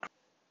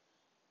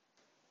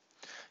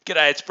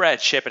G'day, it's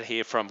Brad Shepherd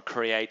here from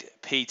Create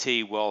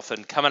PT Wealth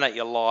and coming at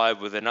you live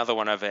with another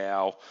one of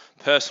our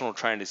personal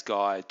trainer's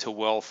guide to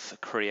wealth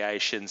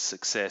creation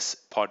success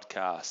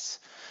podcasts.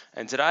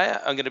 And today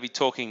I'm going to be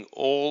talking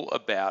all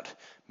about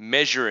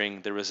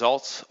measuring the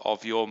results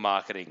of your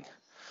marketing.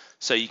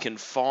 So you can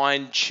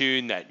fine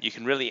tune that. You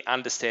can really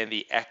understand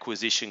the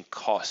acquisition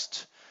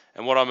cost.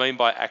 And what I mean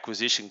by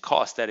acquisition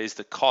cost, that is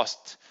the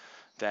cost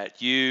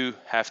that you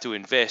have to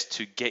invest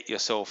to get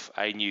yourself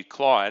a new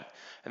client.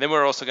 And then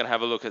we're also going to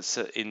have a look at,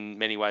 in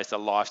many ways, the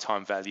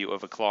lifetime value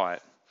of a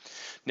client.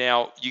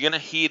 Now, you're going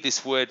to hear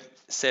this word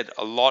said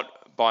a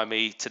lot by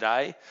me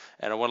today,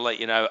 and I want to let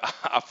you know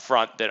up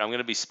front that I'm going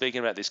to be speaking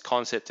about this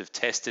concept of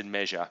test and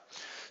measure.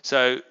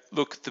 So,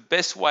 look, the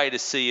best way to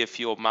see if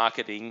your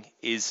marketing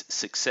is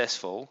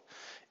successful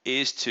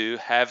is to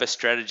have a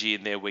strategy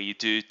in there where you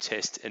do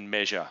test and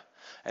measure.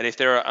 And if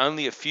there are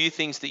only a few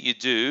things that you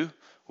do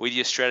with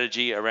your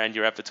strategy around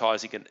your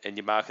advertising and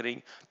your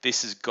marketing,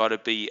 this has got to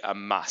be a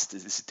must.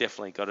 This has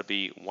definitely got to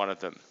be one of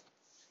them.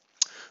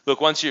 Look,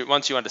 once you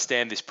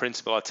understand this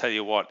principle, I tell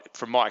you what,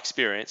 from my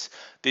experience,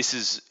 this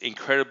is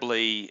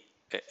incredibly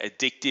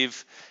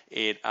addictive.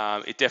 It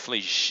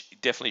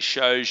definitely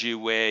shows you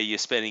where you're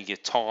spending your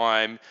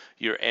time,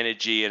 your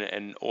energy,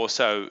 and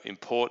also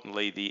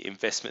importantly the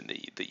investment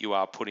that you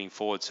are putting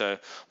forward. So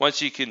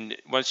once you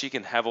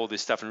can have all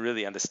this stuff and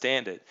really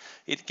understand it,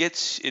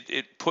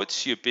 it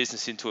puts your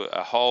business into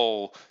a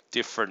whole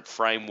different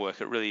framework.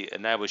 It really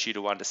enables you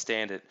to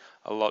understand it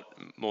a lot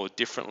more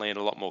differently and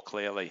a lot more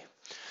clearly.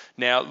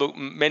 Now, look,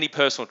 many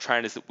personal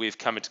trainers that we've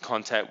come into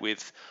contact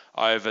with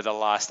over the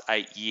last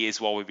 8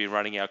 years while we've been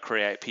running our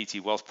Create PT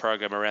Wealth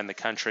program around the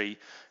country,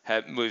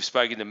 we've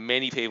spoken to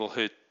many people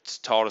who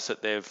told us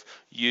that they've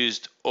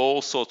used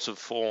all sorts of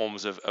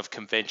forms of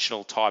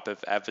conventional type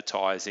of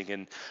advertising,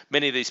 and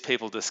many of these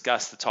people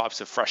discuss the types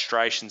of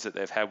frustrations that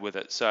they've had with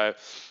it. So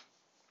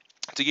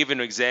to give you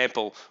an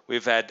example,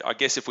 we've had, I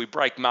guess if we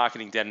break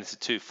marketing down into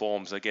two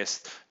forms, I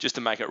guess just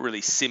to make it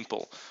really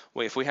simple,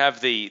 if we have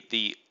the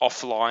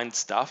offline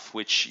stuff,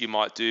 which you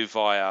might do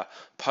via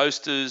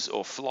posters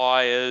or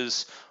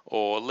flyers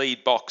or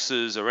lead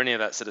boxes or any of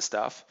that sort of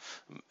stuff,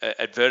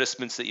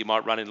 advertisements that you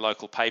might run in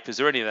local papers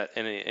or any of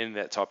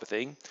that type of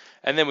thing.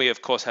 And then we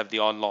of course have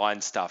the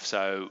online stuff,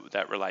 so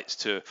that relates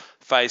to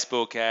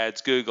Facebook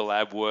ads, Google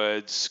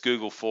AdWords,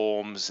 Google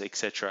Forms,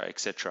 etc.,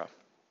 etc.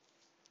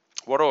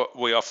 What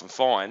we often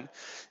find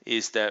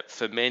is that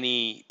for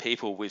many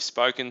people we've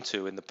spoken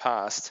to in the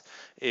past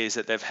is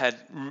that they've had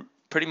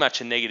pretty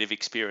much a negative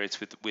experience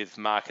with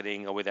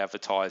marketing or with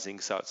advertising.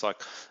 So it's like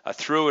I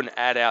threw an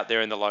ad out there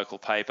in the local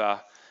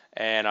paper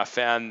and I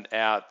found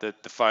out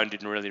that the phone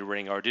didn't really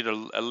ring, or I did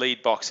a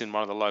lead box in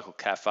one of the local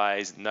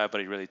cafes and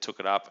nobody really took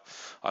it up.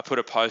 I put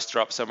a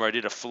poster up somewhere, I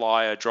did a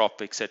flyer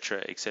drop,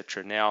 etc.,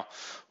 etc. Now,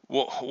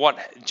 what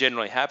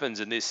generally happens,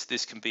 and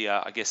this can be,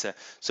 I guess, a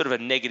sort of a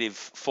negative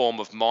form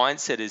of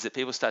mindset, is that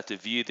people start to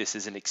view this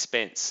as an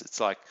expense. It's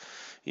like,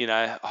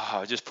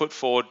 just put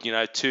forward,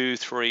 $200,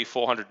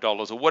 $300,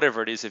 $400 or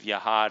whatever it is of your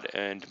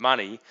hard-earned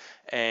money,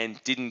 and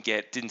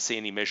didn't see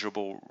any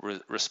measurable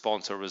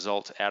response or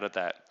result out of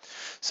that.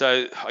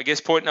 So I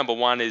guess point number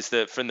one is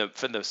that from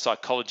the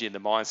psychology and the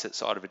mindset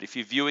side of it, if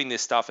you're viewing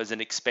this stuff as an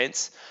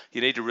expense,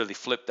 you need to really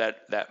flip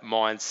that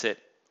mindset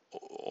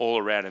all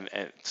around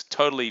and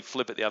totally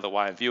flip it the other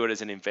way and view it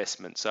as an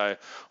investment. So,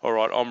 all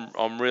right,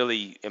 I'm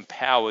really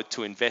empowered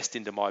to invest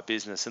into my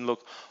business. And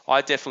look,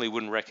 I definitely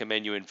wouldn't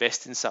recommend you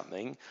invest in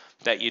something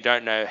that you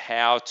don't know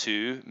how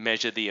to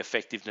measure the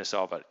effectiveness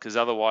of it, because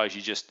otherwise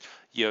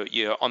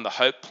you're on the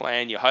hope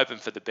plan, you're hoping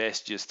for the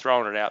best, just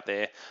throwing it out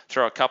there,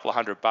 throw a couple of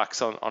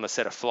 $100 on a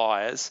set of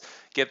flyers,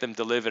 get them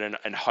delivered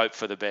and hope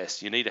for the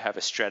best. You need to have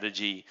a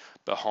strategy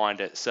behind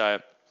it. So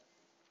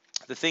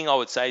the thing I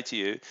would say to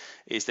you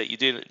is that you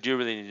do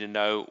really need to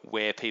know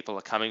where people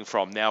are coming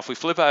from. Now, if we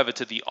flip over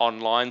to the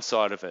online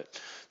side of it,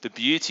 the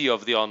beauty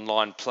of the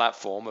online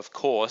platform, of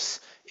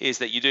course, is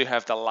that you do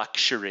have the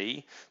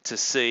luxury to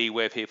see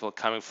where people are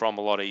coming from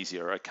a lot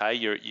easier. Okay,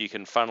 you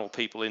can funnel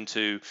people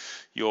into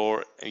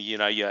your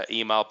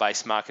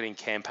email-based marketing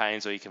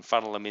campaigns, or you can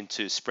funnel them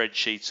into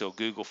spreadsheets or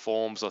Google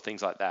Forms or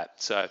things like that.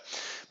 So,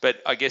 but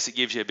I guess it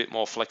gives you a bit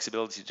more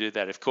flexibility to do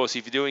that. Of course,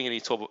 if you're doing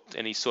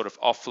any sort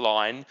of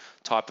offline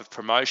type of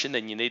promotion,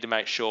 then you need to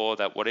make sure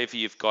that whatever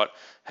you've got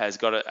has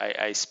got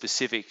a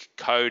specific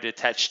code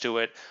attached to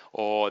it,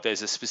 or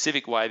there's a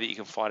specific way that you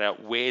can find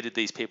out where did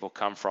these people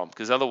come from,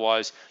 because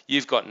otherwise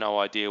you've got no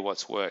idea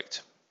what's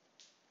worked.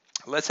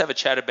 Let's have a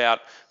chat about,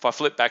 if I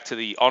flip back to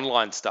the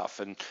online stuff,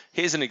 and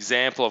here's an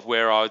example of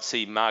where I would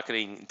see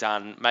marketing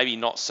done maybe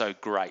not so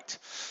great.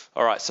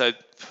 All right, so,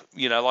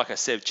 like I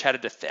said,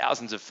 chatted to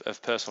thousands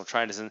of personal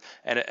trainers, and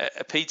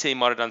a PT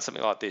might have done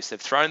something like this.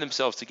 They've thrown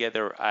themselves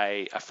together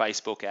a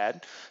Facebook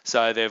ad,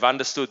 so they've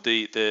understood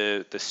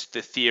the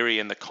theory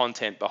and the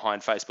content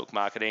behind Facebook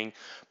marketing,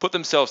 put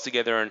themselves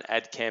together an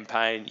ad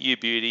campaign, You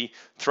Beauty,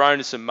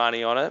 thrown some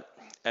money on it,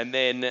 and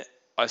then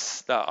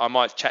I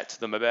might chat to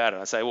them about it.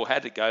 I say, well,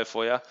 how'd it go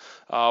for you?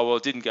 Oh, well,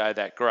 it didn't go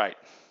that great.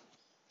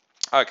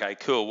 Okay,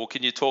 cool. Well,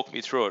 can you talk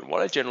me through it?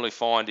 What I generally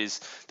find is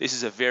this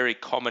is a very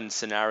common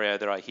scenario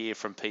that I hear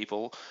from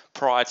people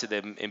prior to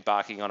them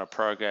embarking on a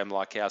program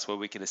like ours where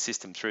we can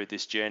assist them through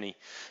this journey,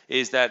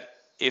 is that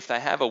if they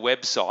have a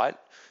website,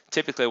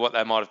 typically what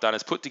they might have done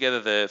is put together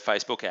the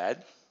Facebook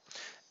ad,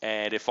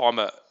 and if I'm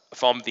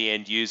the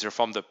end user, if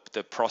I'm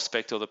the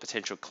prospect or the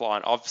potential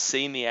client, I've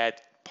seen the ad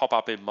pop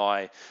up in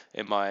my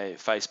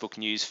Facebook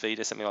news feed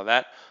or something like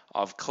that.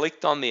 I've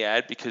clicked on the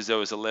ad because there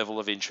was a level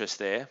of interest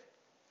there.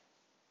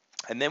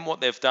 And then what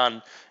they've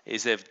done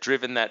is they've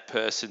driven that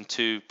person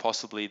to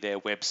possibly their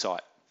website.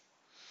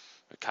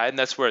 Okay, and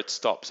that's where it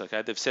stops.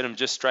 Okay, they've sent them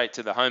just straight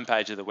to the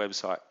homepage of the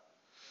website.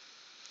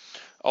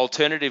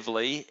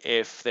 Alternatively,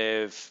 if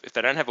they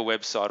don't have a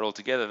website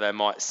altogether, they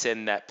might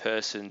send that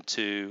person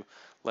to,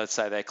 let's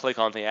say they click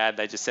on the ad,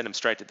 they just send them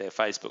straight to their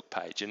Facebook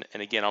page. And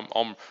again,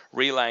 I'm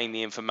relaying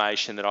the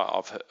information that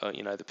I've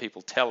the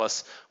people tell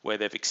us where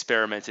they've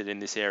experimented in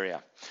this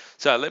area.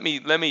 So let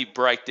me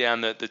break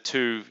down the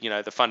two,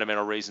 the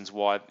fundamental reasons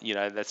why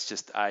that's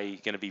just going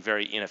to be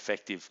very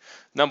ineffective.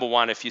 Number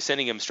one, if you're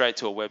sending them straight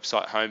to a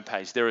website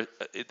homepage,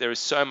 there is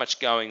so much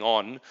going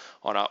on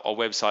a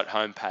website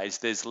homepage.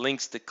 There's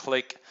links to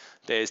click.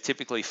 There's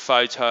typically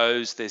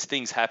photos, there's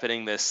things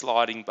happening, there's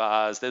sliding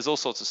bars, there's all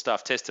sorts of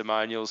stuff,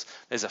 testimonials,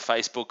 there's a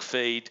Facebook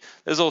feed,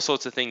 there's all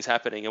sorts of things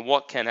happening. And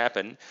what can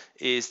happen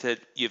is that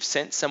you've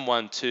sent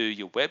someone to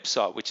your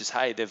website, which is,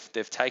 hey,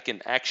 they've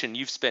taken action,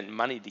 you've spent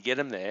money to get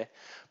them there,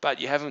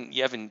 but you haven't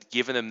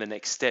given them the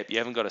next step. You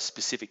haven't got a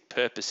specific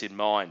purpose in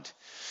mind.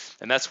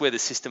 And that's where the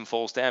system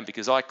falls down,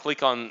 because I've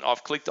clicked on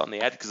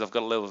the ad because I've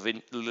got a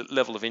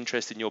level of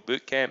interest in your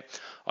bootcamp.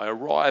 I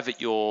arrive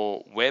at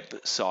your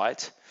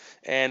website,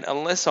 and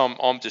unless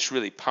I'm just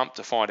really pumped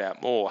to find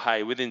out more,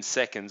 hey, within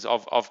seconds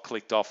I've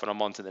clicked off and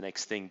I'm on to the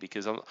next thing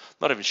because I'm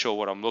not even sure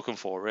what I'm looking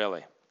for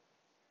really.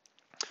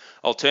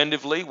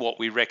 Alternatively, what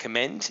we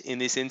recommend in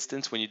this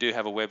instance when you do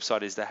have a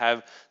website is to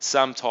have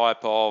some type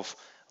of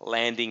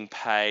landing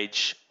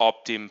page,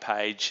 opt-in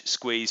page,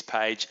 squeeze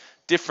page,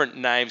 different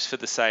names for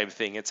the same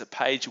thing. It's a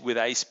page with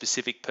a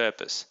specific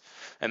purpose.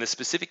 And the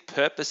specific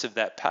purpose of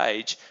that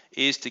page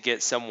is to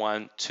get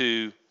someone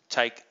to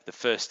take the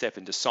first step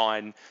and to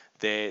sign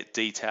their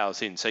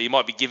details in. So you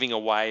might be giving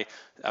away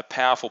a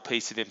powerful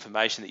piece of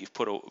information that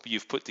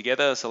you've put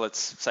together. So let's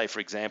say, for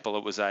example,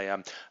 it was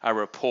a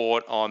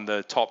report on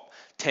the top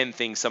 10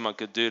 things someone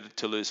could do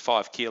to lose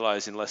 5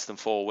 kilos in less than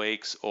 4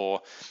 weeks,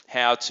 or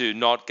how to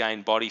not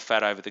gain body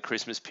fat over the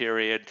Christmas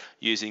period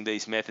using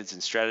these methods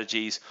and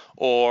strategies,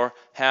 or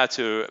how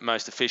to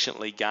most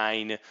efficiently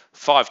gain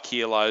 5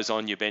 kilos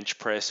on your bench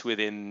press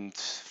within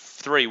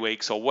 3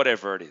 weeks, or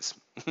whatever it is.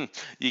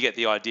 You get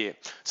the idea.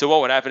 So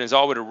what would happen is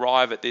I would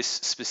arrive at this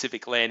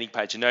specific landing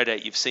page, and no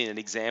doubt you've seen an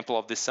example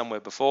of this somewhere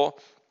before,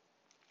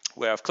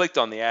 where I've clicked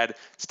on the ad,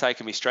 it's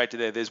taken me straight to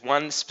there. There's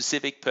one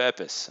specific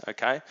purpose,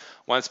 okay?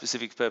 One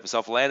specific purpose.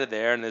 I've landed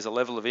there and there's a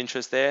level of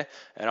interest there,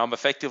 and I'm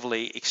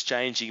effectively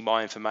exchanging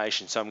my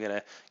information. So I'm going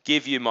to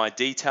give you my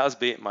details,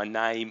 be it my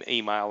name,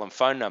 email, and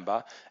phone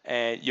number,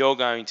 and you're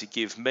going to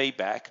give me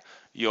back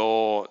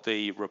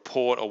the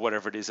report or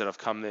whatever it is that I've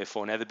come there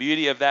for. Now, the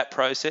beauty of that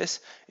process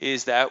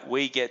is that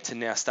we get to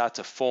now start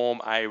to form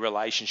a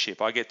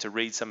relationship. I get to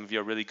read some of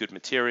your really good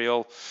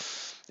material,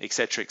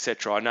 etc.,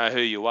 etc. I know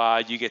who you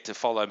are. You get to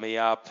follow me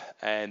up,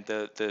 and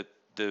the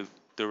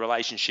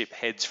relationship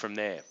heads from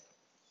there.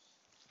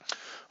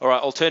 All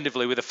right.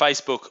 Alternatively, with a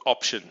Facebook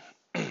option,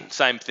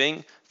 same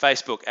thing.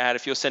 Facebook ad.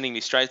 If you're sending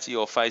me straight to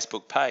your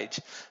Facebook page,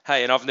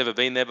 hey, and I've never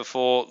been there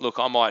before. Look,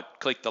 I might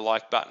click the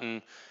like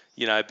button.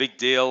 Big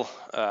deal.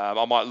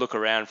 I might look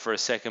around for a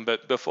second,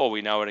 but before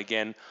we know it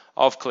again,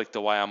 I've clicked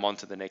away, I'm on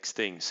to the next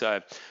thing.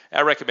 So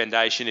our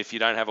recommendation, if you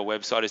don't have a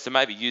website, is to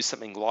maybe use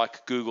something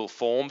like Google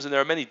Forms, and there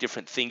are many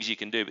different things you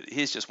can do, but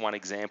here's just one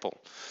example.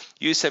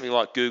 Use something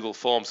like Google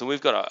Forms, and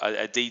we've got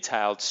a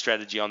detailed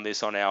strategy on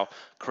this on our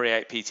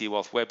Create PT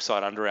Wealth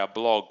website under our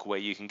blog, where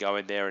you can go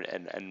in there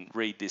and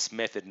read this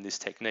method and this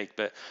technique.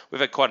 But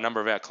we've had quite a number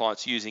of our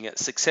clients using it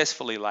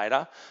successfully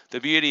later. The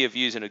beauty of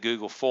using a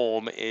Google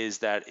Form is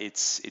that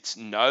it's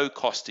no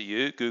cost to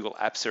you. Google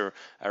Apps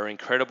are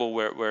incredible.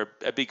 We're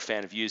a big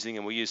fan of using,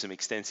 and we use them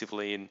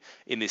extensively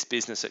in this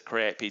business at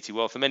Create PT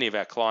Wealth, and many of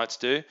our clients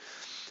do.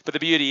 But the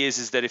beauty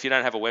is that if you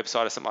don't have a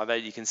website or something like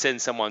that, you can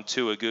send someone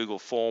to a Google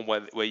form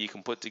where you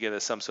can put together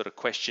some sort of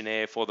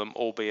questionnaire for them,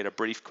 albeit a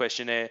brief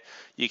questionnaire.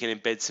 You can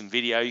embed some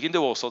video. You can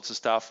do all sorts of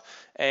stuff.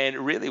 And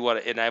really what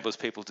it enables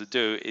people to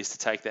do is to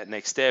take that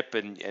next step.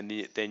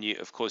 And then,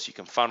 of course, you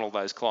can funnel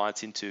those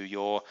clients into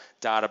your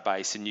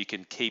database, and you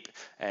can keep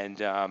and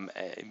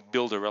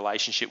build a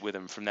relationship with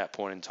them from that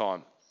point in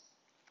time.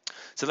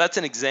 So that's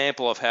an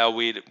example of how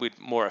we'd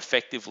more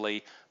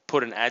effectively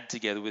put an ad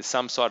together with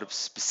some sort of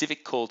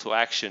specific call to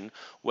action,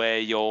 where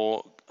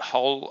your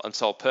whole and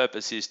sole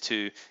purpose is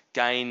to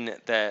gain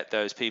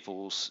those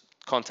people's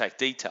contact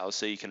details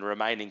so you can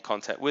remain in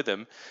contact with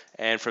them.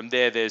 And from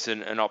there, there's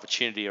an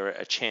opportunity or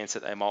a chance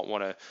that they might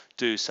want to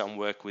do some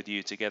work with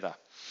you together.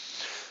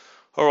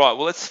 All right,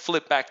 well, let's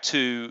flip back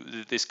to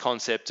this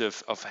concept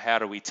of how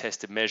do we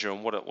test and measure,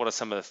 and what are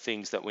some of the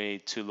things that we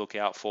need to look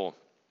out for.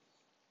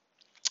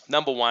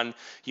 Number one,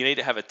 you need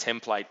to have a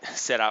template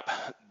set up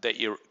that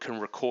you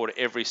can record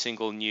every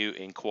single new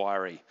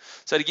inquiry.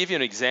 So to give you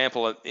an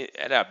example,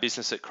 at our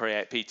business at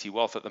Create PT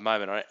Wealth at the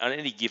moment, on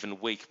any given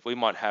week, we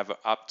might have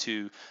up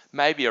to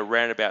maybe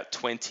around about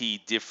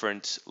 20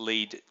 different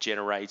lead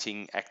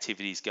generating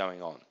activities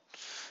going on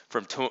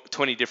from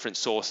 20 different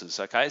sources.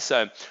 Okay,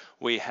 so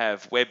we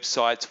have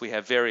websites, we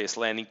have various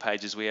landing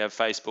pages, we have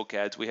Facebook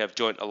ads, we have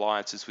joint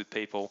alliances with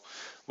people.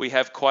 We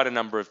have quite a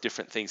number of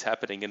different things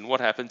happening. And what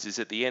happens is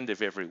at the end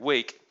of every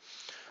week,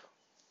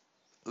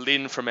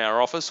 Lynn from our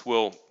office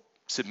will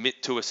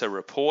submit to us a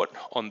report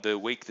on the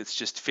week that's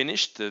just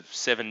finished, the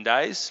 7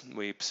 days.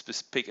 We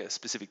pick a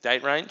specific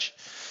date range,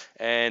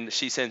 and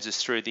she sends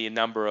us through the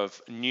number of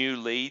new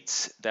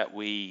leads that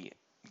we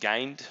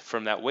gained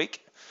from that week.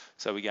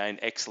 So we gain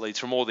X leads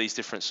from all these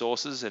different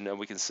sources, and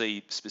we can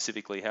see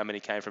specifically how many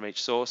came from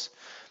each source.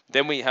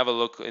 Then we have a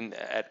look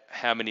at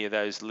how many of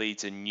those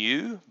leads are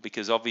new,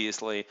 because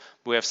obviously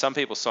we have some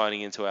people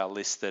signing into our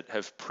list that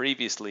have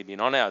previously been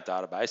on our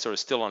database or are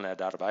still on our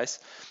database,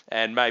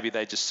 and maybe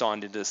they just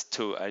signed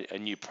into a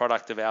new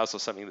product of ours or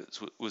something that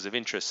was of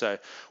interest. So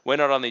we're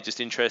not only just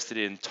interested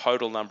in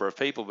total number of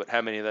people, but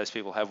how many of those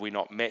people have we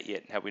not met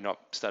yet, and have we not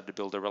started to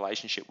build a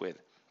relationship with.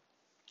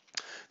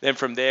 Then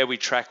from there, we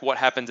track what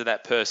happened to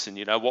that person,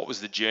 what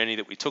was the journey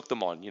that we took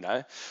them on,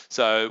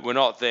 So we're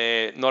not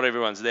there, not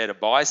everyone's there to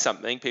buy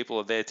something. People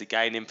are there to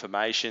gain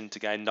information, to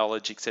gain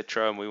knowledge,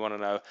 etc. And we want to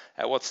know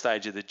at what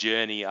stage of the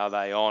journey are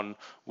they on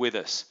with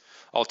us.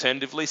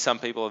 Alternatively, some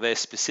people are there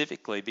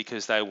specifically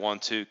because they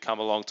want to come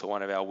along to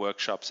one of our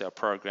workshops, our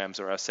programs,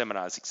 or our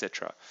seminars,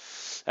 etc.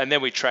 And then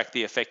we track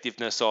the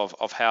effectiveness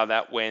of how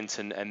that went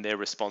and their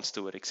response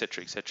to it,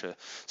 etc., etc.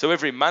 So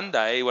every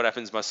Monday, what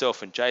happens,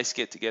 myself and Jace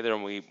get together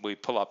and we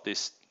pull up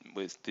this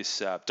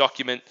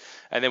document,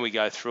 and then we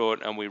go through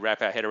it and we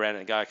wrap our head around it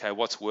and go, okay,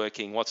 what's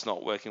working, what's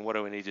not working, what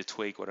do we need to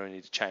tweak, what do we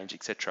need to change,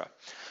 etc.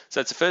 So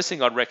it's the first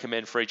thing I'd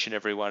recommend for each and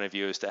every one of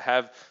you, is to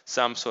have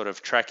some sort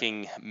of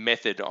tracking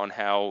method on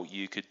how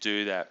you could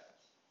do that.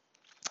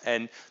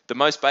 And the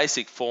most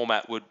basic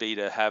format would be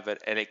to have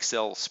an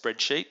Excel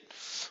spreadsheet,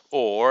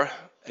 or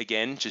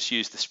again, just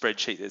use the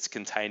spreadsheet that's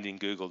contained in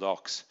Google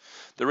Docs.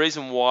 The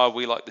reason why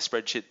we like the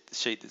spreadsheet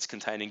that's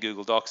contained in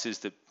Google Docs is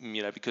that,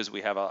 because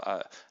we have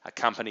a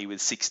company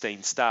with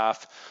 16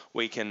 staff,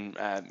 we can,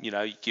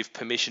 give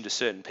permission to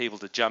certain people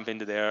to jump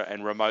into there,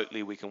 and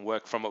remotely we can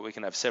work from it. We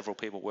can have several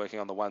people working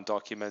on the one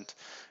document.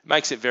 It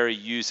makes it very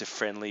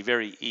user-friendly,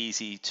 very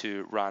easy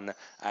to run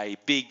a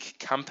big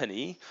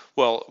company.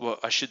 Well,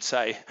 I should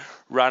say,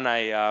 run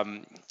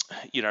a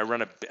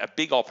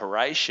big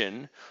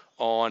operation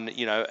on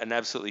an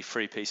absolutely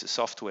free piece of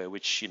software,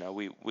 which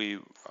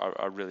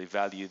I really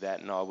value that,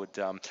 and I would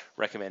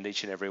recommend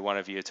each and every one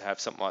of you to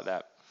have something like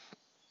that.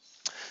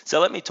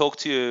 So let me talk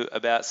to you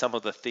about some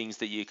of the things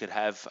that you could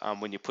have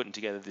when you're putting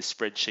together this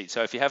spreadsheet.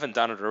 So if you haven't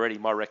done it already,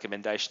 my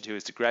recommendation to you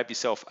is to grab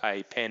yourself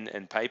a pen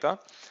and paper,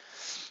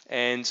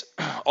 and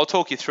I'll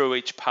talk you through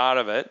each part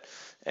of it,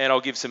 and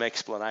I'll give some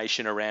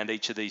explanation around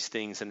each of these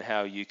things and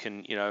how you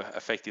can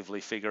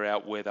effectively figure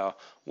out whether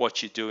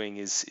what you're doing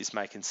is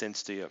making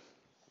sense to you.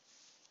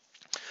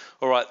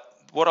 All right,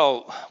 what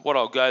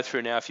I'll go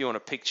through now, if you want to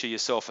picture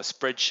yourself a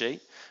spreadsheet,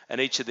 and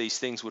each of these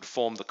things would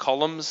form the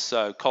columns.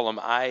 So column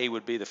A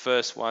would be the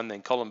first one,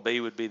 then column B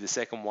would be the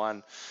second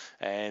one,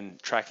 and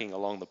tracking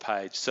along the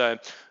page. So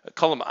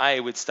column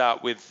A would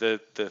start with the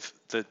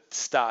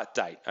start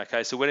date.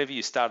 Okay, so whenever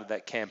you started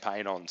that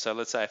campaign on. So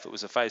let's say if it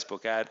was a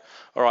Facebook ad,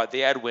 all right,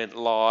 the ad went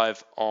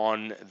live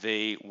on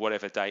the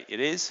whatever date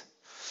it is.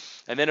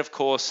 And then, of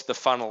course, the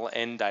funnel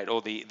end date,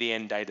 or the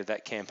end date of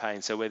that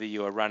campaign. So whether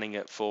you are running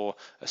it for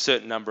a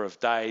certain number of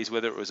days,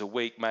 whether it was a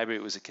week, maybe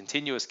it was a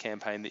continuous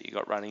campaign that you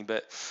got running.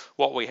 But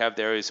what we have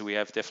there is we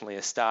have definitely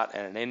a start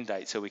and an end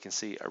date, so we can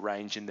see a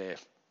range in there.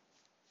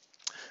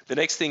 The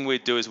next thing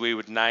we'd do is we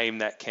would name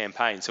that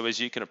campaign. So as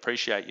you can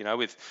appreciate,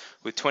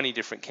 with 20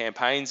 different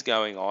campaigns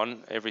going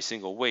on every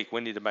single week, we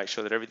need to make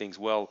sure that everything's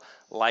well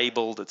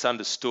labeled, it's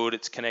understood,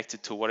 it's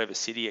connected to whatever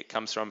city it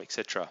comes from,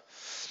 etc.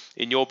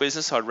 In your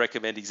business, I'd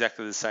recommend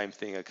exactly the same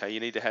thing. Okay, you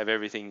need to have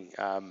everything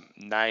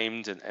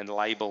named and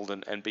labeled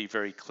and be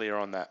very clear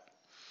on that.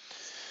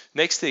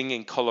 Next thing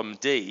in column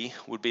D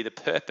would be the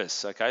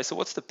purpose. Okay, so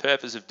what's the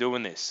purpose of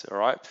doing this? All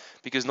right,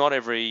 because not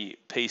every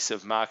piece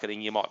of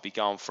marketing you might be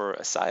going for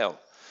a sale.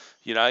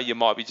 You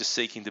might be just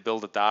seeking to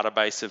build a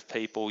database of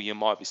people. You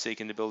might be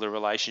seeking to build a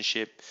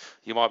relationship.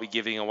 You might be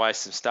giving away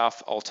some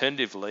stuff.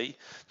 Alternatively,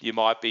 you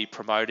might be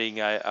promoting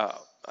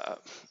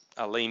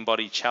a lean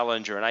body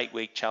challenge or an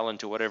 8-week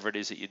challenge or whatever it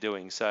is that you're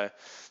doing. So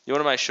you want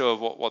to make sure of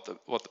what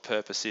the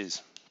purpose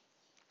is.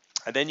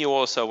 And then you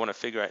also want to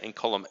figure out in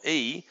column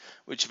E,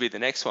 which would be the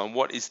next one,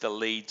 what is the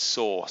lead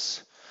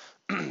source?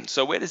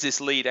 So where does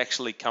this lead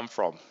actually come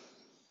from?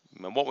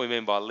 And what we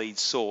mean by lead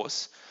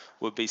source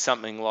would be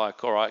something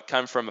like, all right,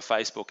 come from a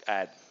Facebook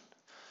ad.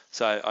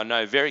 So I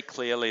know very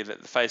clearly that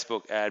the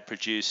Facebook ad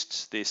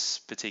produced this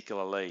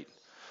particular lead.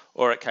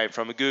 or it came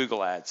from a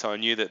Google ad. So I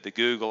knew that the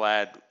Google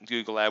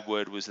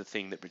AdWord was the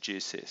thing that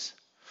produced this.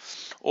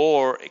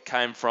 Or it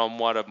came from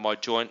one of my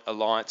joint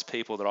alliance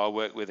people that I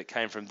work with. It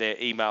came from their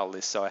email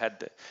list. So I had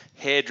the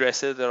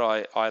hairdresser that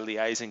I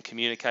liaise and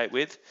communicate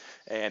with,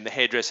 and the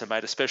hairdresser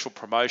made a special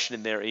promotion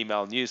in their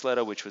email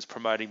newsletter, which was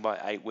promoting my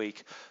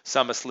 8-week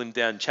Summer Slim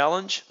Down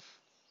Challenge.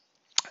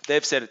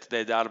 They've set it to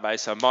their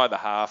database on my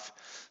behalf,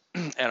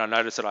 and I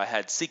noticed that I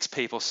had 6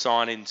 people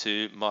sign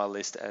into my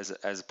list as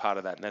a part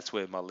of that, and that's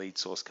where my lead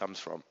source comes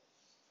from.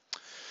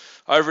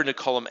 Over into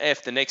column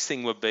F, the next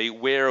thing would be,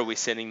 where are we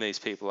sending these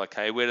people?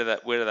 Okay, where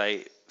do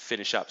they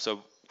finish up?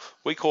 So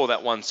we call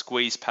that one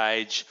squeeze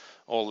page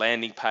or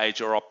landing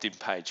page or opt-in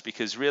page,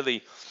 because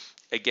really,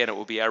 again, it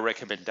will be our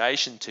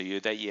recommendation to you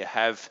that you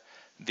have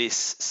this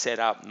set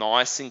up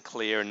nice and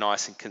clear and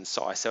nice and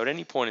concise. So at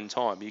any point in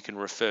time, you can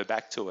refer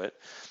back to it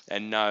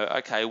and know,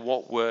 okay,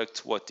 what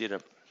worked, what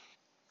didn't.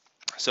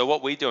 So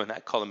what we do in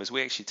that column is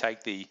we actually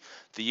take the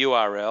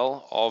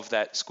URL of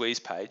that squeeze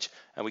page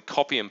and we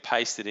copy and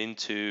paste it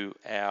into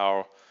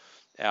our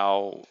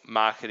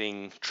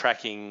marketing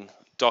tracking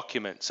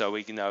document, so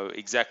we can know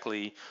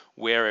exactly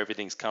where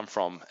everything's come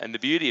from. And the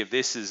beauty of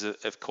this is,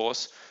 of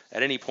course,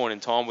 at any point in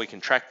time we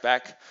can track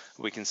back,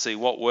 we can see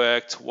what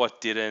worked,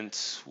 what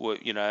didn't,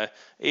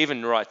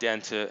 even right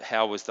down to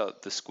how was the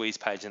squeeze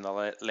page and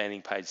the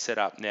landing page set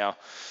up. Now,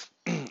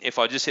 if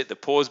I just hit the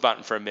pause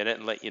button for a minute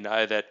and let you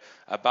know that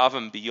above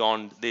and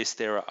beyond this,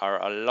 there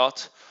are a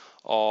lot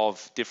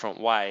of different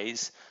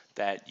ways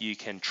that you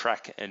can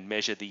track and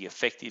measure the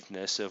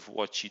effectiveness of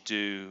what you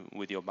do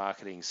with your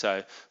marketing.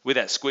 So with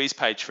that squeeze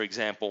page, for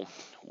example,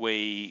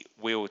 we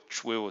will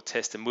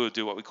test, and we'll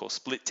do what we call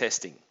split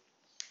testing.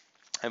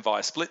 And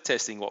via split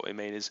testing, what we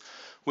mean is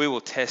we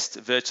will test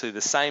virtually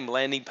the same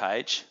landing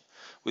page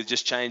with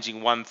just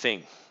changing one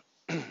thing.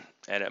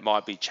 And it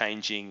might be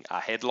changing a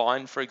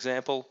headline, for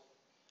example.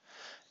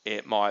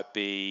 It might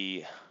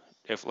be,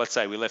 if let's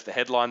say we left the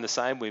headline the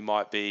same, we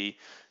might be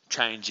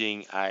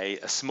changing a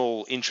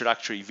small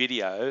introductory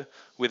video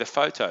with a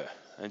photo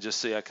and just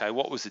see, okay,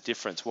 what was the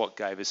difference? What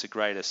gave us a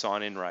greater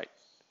sign-in rate?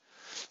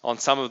 On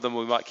some of them,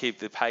 we might keep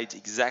the page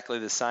exactly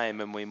the same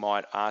and we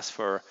might ask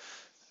for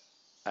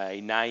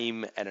a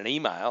name and an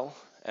email.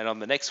 And on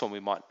the next one, we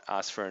might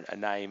ask for a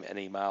name, an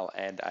email,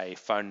 and a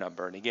phone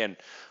number. And again,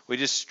 we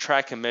just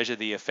track and measure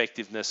the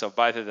effectiveness of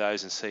both of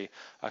those and see,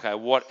 okay,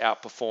 what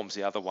outperforms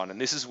the other one. And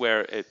this is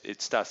where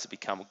it starts to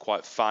become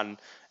quite fun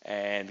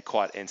and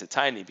quite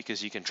entertaining,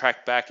 because you can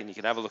track back and you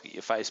can have a look at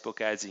your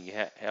Facebook ads and you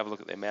have a look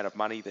at the amount of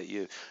money that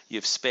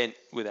you've spent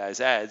with those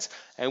ads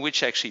and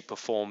which actually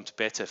performed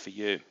better for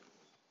you.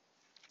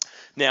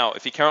 Now,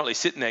 if you're currently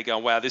sitting there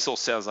going, wow, this all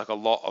sounds like a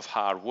lot of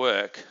hard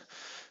work,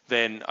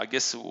 then I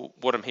guess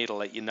what I'm here to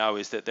let you know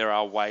is that there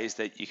are ways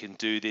that you can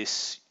do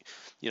this,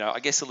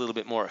 I guess a little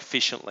bit more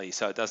efficiently,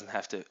 so it doesn't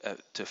have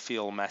to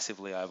feel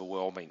massively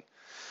overwhelming.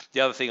 The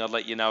other thing I'd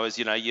let you know is,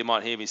 you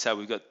might hear me say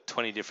we've got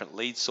 20 different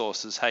lead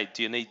sources. Hey,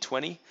 do you need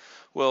 20?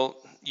 Well,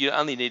 you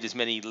only need as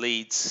many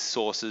leads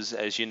sources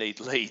as you need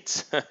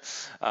leads.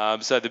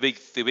 So the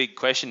big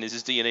question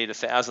is do you need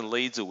 1,000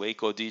 leads a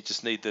week, or do you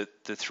just need the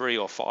 3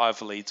 or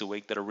 5 leads a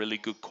week that are really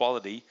good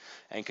quality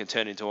and can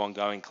turn into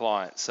ongoing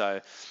clients?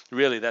 So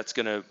really that's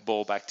going to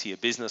boil back to your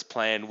business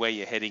plan, where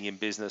you're heading in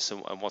business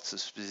and what's the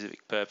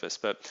specific purpose.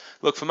 But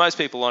look, for most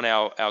people on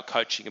our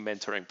coaching and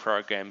mentoring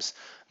programs,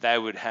 they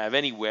would have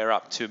anywhere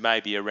up to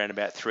maybe around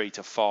about 3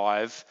 to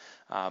 5,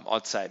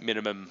 I'd say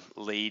minimum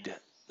lead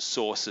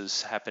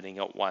sources happening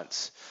at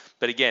once.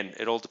 But again,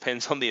 it all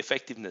depends on the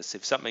effectiveness.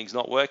 If something's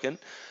not working,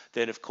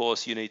 then of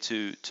course you need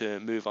to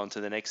move on to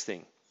the next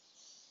thing.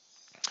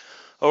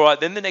 All right,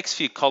 then the next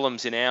few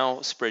columns in our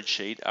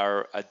spreadsheet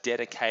are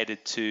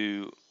dedicated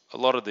to a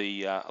lot of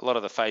the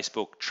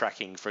Facebook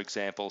tracking, for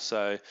example.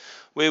 So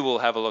we will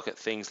have a look at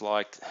things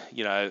like,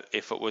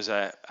 if it was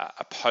a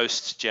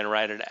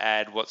post-generated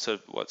ad, what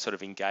sort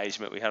of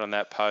engagement we had on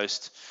that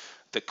post,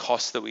 the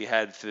cost that we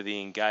had for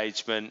the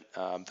engagement,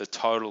 the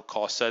total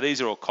cost. So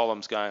these are all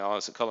columns going on.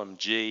 So column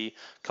G,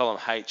 column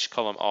H,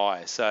 column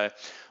I. So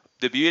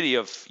the beauty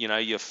of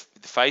your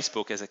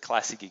Facebook as a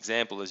classic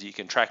example is you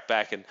can track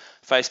back, and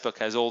Facebook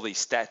has all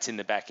these stats in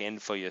the back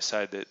end for you,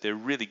 so that they're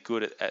really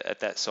good at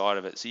that side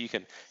of it. So you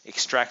can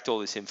extract all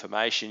this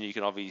information. You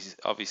can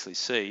obviously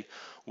see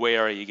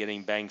where are you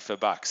getting bang for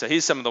buck. So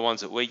here's some of the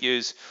ones that we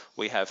use.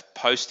 We have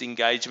post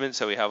engagement,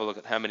 so we have a look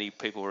at how many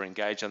people were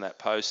engaged on that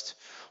post.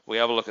 We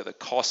have a look at the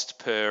cost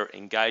per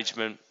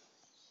engagement.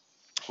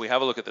 We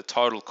have a look at the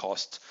total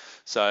cost,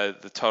 so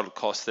the total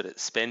cost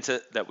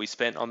that we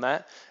spent on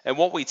that. And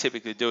what we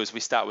typically do is we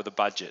start with a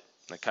budget.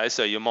 Okay,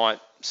 so you might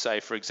say,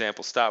 for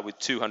example, start with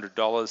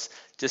 $200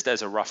 just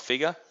as a rough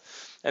figure,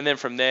 and then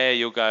from there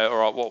you'll go,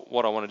 all right,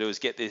 what I want to do is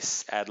get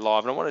this ad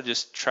live, and I want to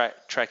just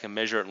track and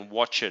measure it and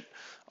watch it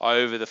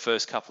over the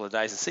first couple of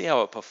days and see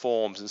how it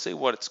performs and see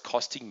what it's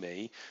costing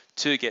me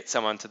to get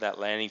someone to that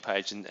landing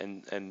page,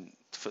 and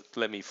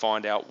let me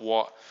find out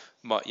what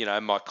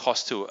my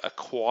cost to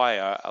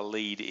acquire a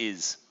lead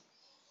is.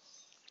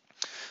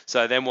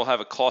 So then we'll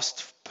have a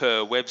cost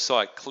per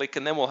website click,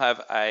 and then we'll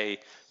have a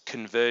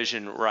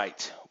conversion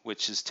rate,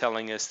 which is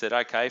telling us that,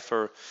 okay,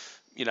 for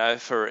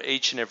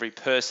each and every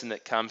person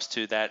that comes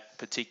to that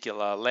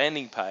particular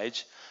landing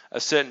page, a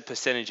certain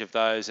percentage of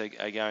those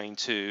are going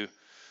to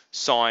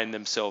sign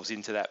themselves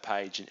into that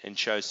page and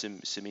show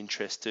some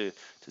interest to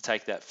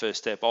take that first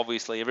step.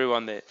 Obviously,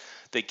 everyone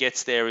that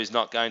gets there is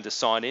not going to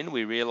sign in.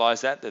 We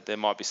realize that there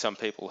might be some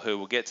people who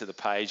will get to the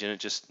page and it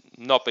just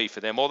not be for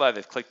them. Although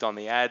they've clicked on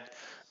the ad,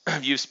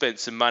 you've spent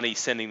some money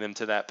sending them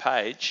to that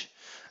page,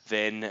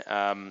 then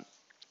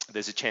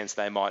there's a chance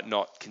they might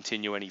not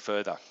continue any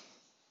further.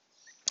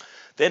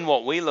 Then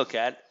what we look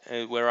at,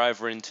 we're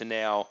over into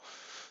now,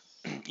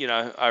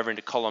 over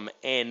into column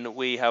N,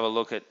 we have a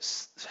look at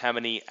how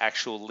many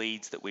actual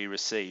leads that we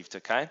received,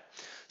 okay?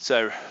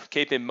 So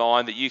keep in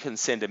mind that you can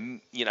send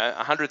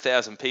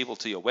 100,000 people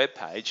to your web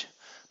page,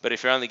 but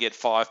if you only get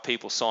 5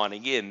 people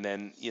signing in,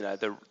 then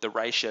the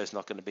ratio is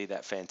not going to be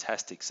that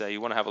fantastic. So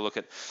you want to have a look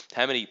at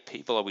how many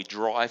people are we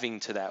driving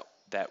to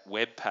that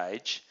web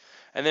page,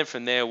 and then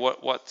from there,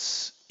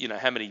 what's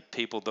how many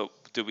people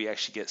do we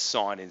actually get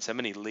signed in? So how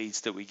many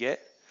leads do we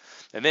get?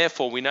 And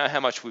therefore, we know how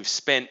much we've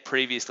spent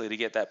previously to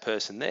get that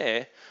person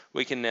there.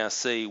 We can now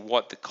see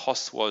what the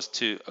cost was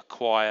to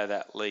acquire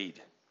that lead.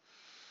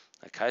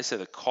 Okay, so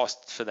the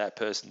cost for that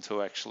person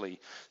to actually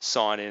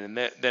sign in.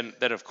 And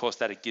then of course,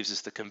 that it gives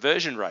us the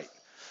conversion rate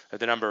of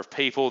the number of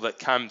people that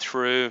come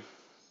through,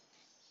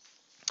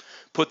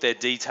 put their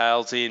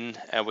details in,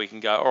 and we can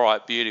go, all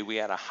right, beauty, we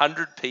had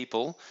 100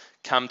 people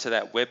come to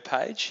that web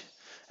page.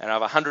 And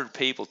of 100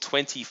 people,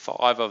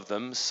 25 of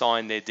them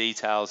sign their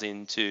details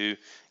in to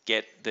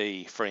get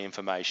the free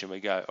information. We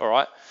go, all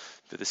right,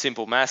 for the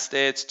simple maths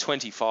there, it's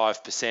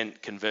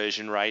 25%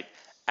 conversion rate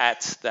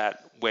at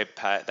that web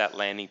page, that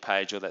landing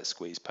page or that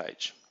squeeze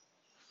page.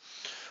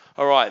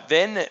 All right,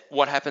 then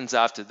what happens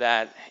after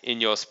that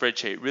in your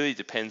spreadsheet really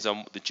depends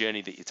on the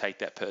journey that you take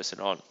that person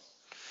on.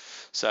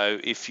 So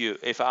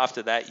if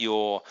after that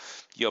you're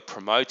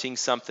promoting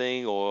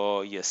something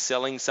or you're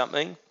selling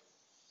something,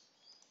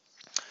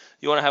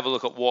 you want to have a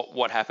look at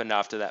what happened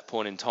after that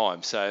point in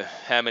time. So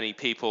how many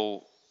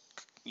people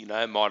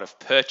might have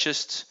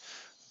purchased,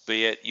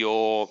 be it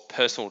your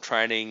personal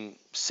training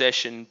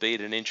session, be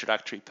it an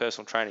introductory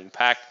personal training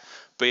pack,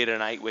 be it an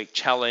 8-week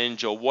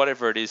challenge, or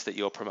whatever it is that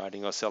you're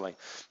promoting or selling.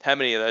 How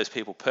many of those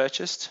people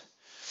purchased?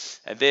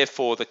 And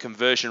therefore the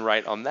conversion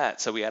rate on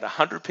that. So we had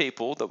 100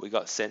 people that we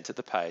got sent to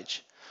the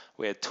page.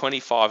 We had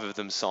 25 of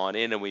them sign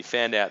in, and we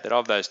found out that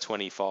of those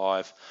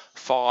 25,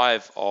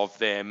 5 of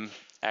them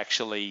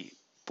actually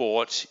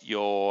bought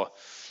your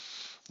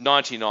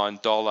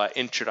 $99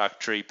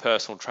 introductory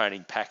personal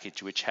training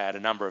package, which had a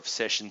number of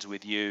sessions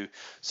with you,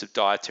 some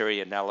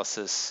dietary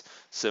analysis,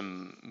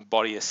 some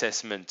body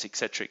assessment,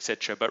 etc.,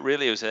 etc. But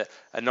really it was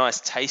a nice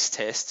taste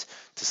test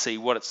to see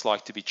what it's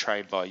like to be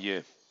trained by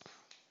you.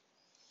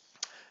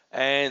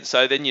 And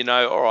so then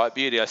all right,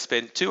 beauty, I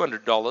spent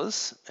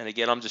 $200, and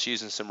again, I'm just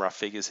using some rough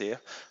figures here.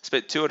 I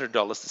spent $200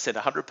 to send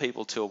 100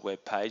 people to a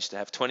web page, to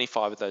have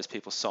 25 of those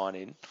people sign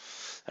in.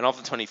 And of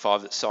the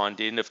 25 that signed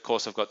in, of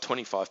course, I've got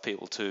 25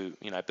 people to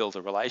build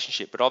a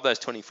relationship. But of those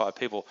 25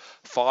 people,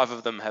 5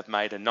 of them have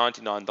made a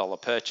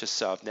 $99 purchase,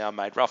 so I've now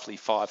made roughly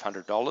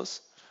 $500.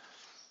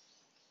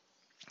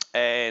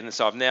 And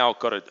so I've now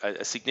got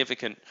a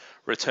significant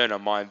return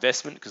on my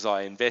investment because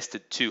I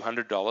invested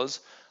 $200.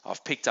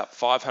 I've picked up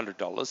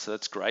 $500, so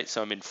that's great.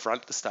 So I'm in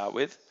front to start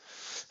with.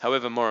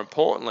 However, more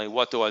importantly,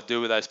 what do I do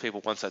with those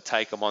people once I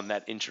take them on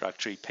that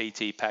introductory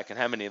PT pack, and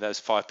how many of those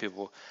 5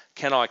 people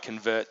can I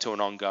convert to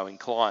an ongoing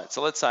client?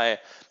 So let's say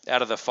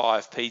out of the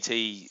 5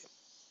 PT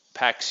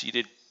packs you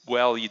did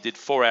well, you did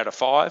 4 out of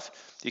 5,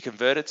 you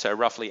converted, so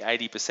roughly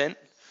 80%.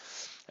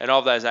 And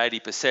of those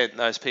 80%,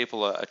 those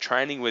people are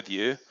training with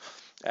you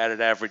at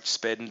an average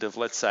spend of,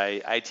 let's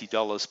say,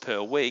 $80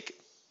 per week.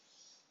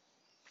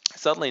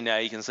 Suddenly now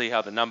you can see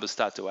how the numbers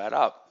start to add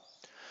up.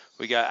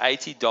 We go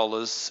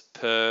 $80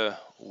 per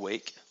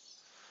week,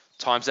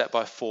 times that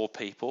by 4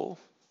 people.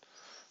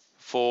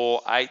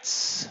 4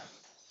 8s,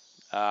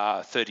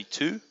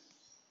 32.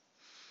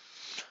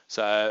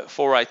 So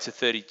 4 8s are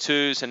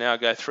 32, so now I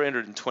go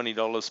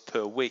 $320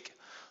 per week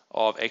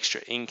of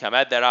extra income.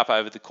 Add that up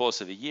over the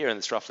course of a year, and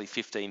it's roughly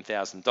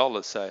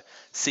 $15,000. So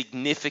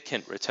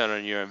significant return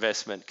on your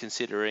investment,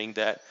 considering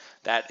that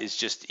that is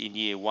just in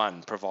year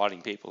 1,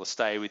 providing people to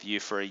stay with you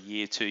for a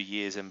year, 2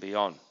 years and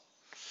beyond.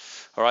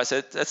 All right,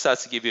 so that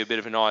starts to give you a bit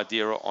of an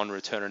idea on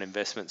return on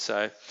investment.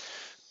 So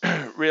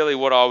really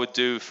what I would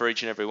do for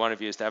each and every one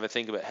of you is to have a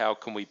think about how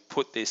can we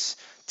put this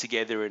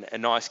together in a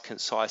nice,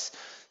 concise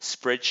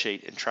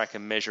spreadsheet and track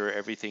and measure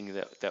everything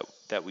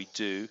that we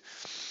do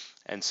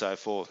and so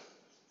forth.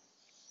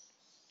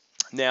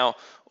 Now,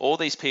 all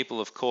these people,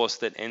 of course,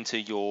 that enter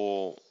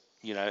your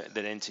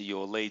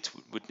leads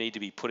would need to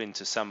be put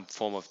into some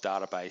form of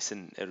database,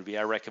 and it would be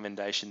our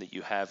recommendation that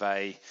you have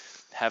a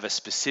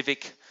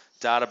specific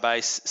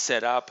database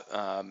set up.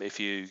 If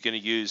you're going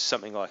to use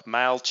something like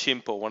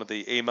MailChimp or one of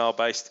the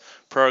email-based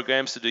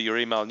programs to do your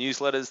email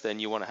newsletters, then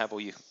you want to have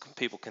all your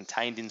people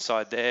contained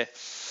inside there.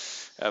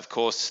 Of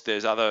course,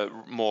 there's other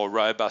more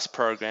robust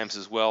programs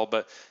as well,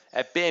 but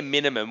at bare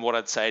minimum, what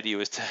I'd say to you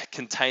is to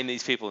contain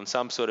these people in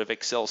some sort of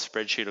Excel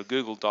spreadsheet or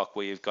Google Doc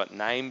where you've got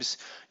names,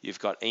 you've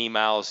got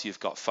emails, you've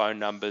got phone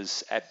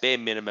numbers at bare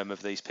minimum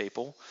of these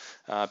people.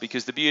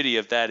 Because the beauty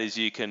of that is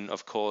you can,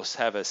 of course,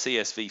 have a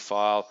CSV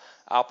file,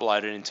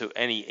 upload it into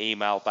any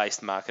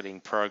email-based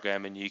marketing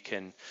program, and you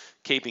can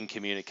keep in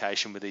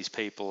communication with these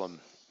people. And,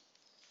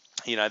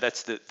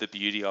 that's the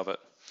beauty of it.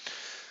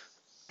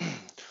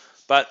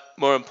 But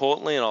more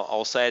importantly, and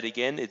I'll say it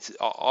again,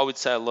 I would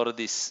say a lot of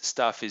this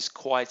stuff is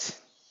quite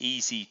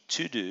easy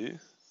to do,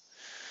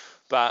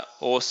 but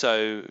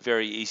also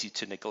very easy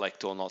to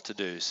neglect or not to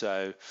do.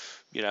 So,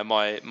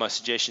 my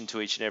suggestion to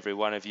each and every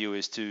one of you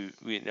is to,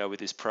 with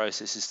this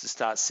process, is to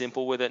start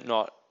simple with it,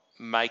 not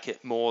make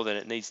it more than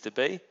it needs to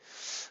be.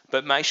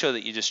 But make sure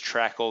that you just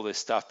track all this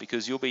stuff,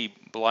 because you'll be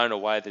blown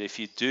away that if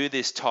you do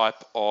this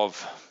type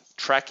of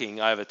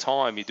tracking over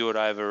time, you do it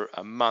over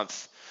a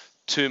month,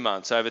 2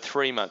 months, over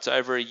 3 months,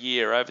 over a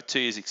year, over 2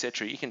 years,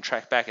 etc. You can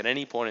track back at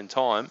any point in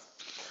time,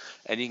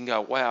 and you can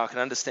go, wow, I can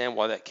understand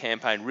why that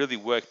campaign really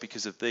worked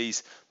because of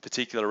these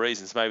particular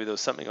reasons. Maybe there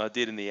was something I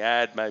did in the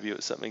ad, maybe it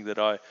was something that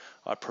I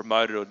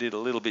promoted or did a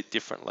little bit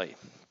differently.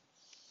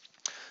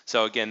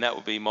 So again, that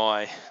would be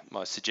my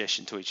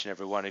suggestion to each and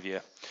every one of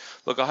you.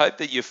 Look, I hope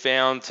that you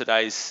found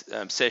today's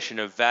session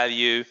of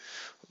value.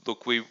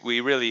 Look,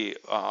 we really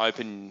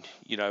open,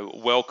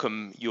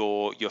 welcome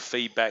your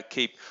feedback.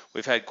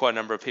 We've had quite a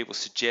number of people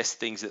suggest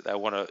things that they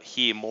want to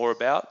hear more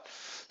about.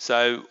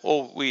 So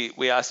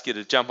we ask you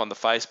to jump on the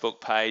Facebook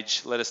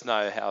page, let us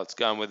know how it's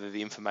going, whether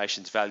the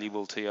information's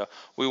valuable to you.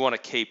 We want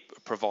to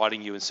keep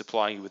providing you and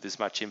supplying you with as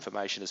much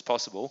information as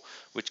possible,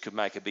 which could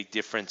make a big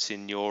difference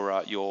in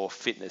your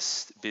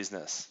fitness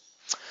business.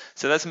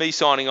 So that's me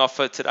signing off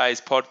for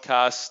today's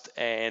podcast,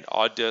 and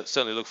I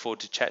certainly look forward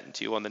to chatting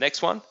to you on the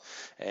next one.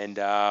 And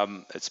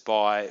it's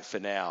bye for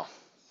now.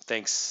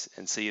 Thanks,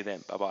 and see you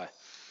then. Bye-bye.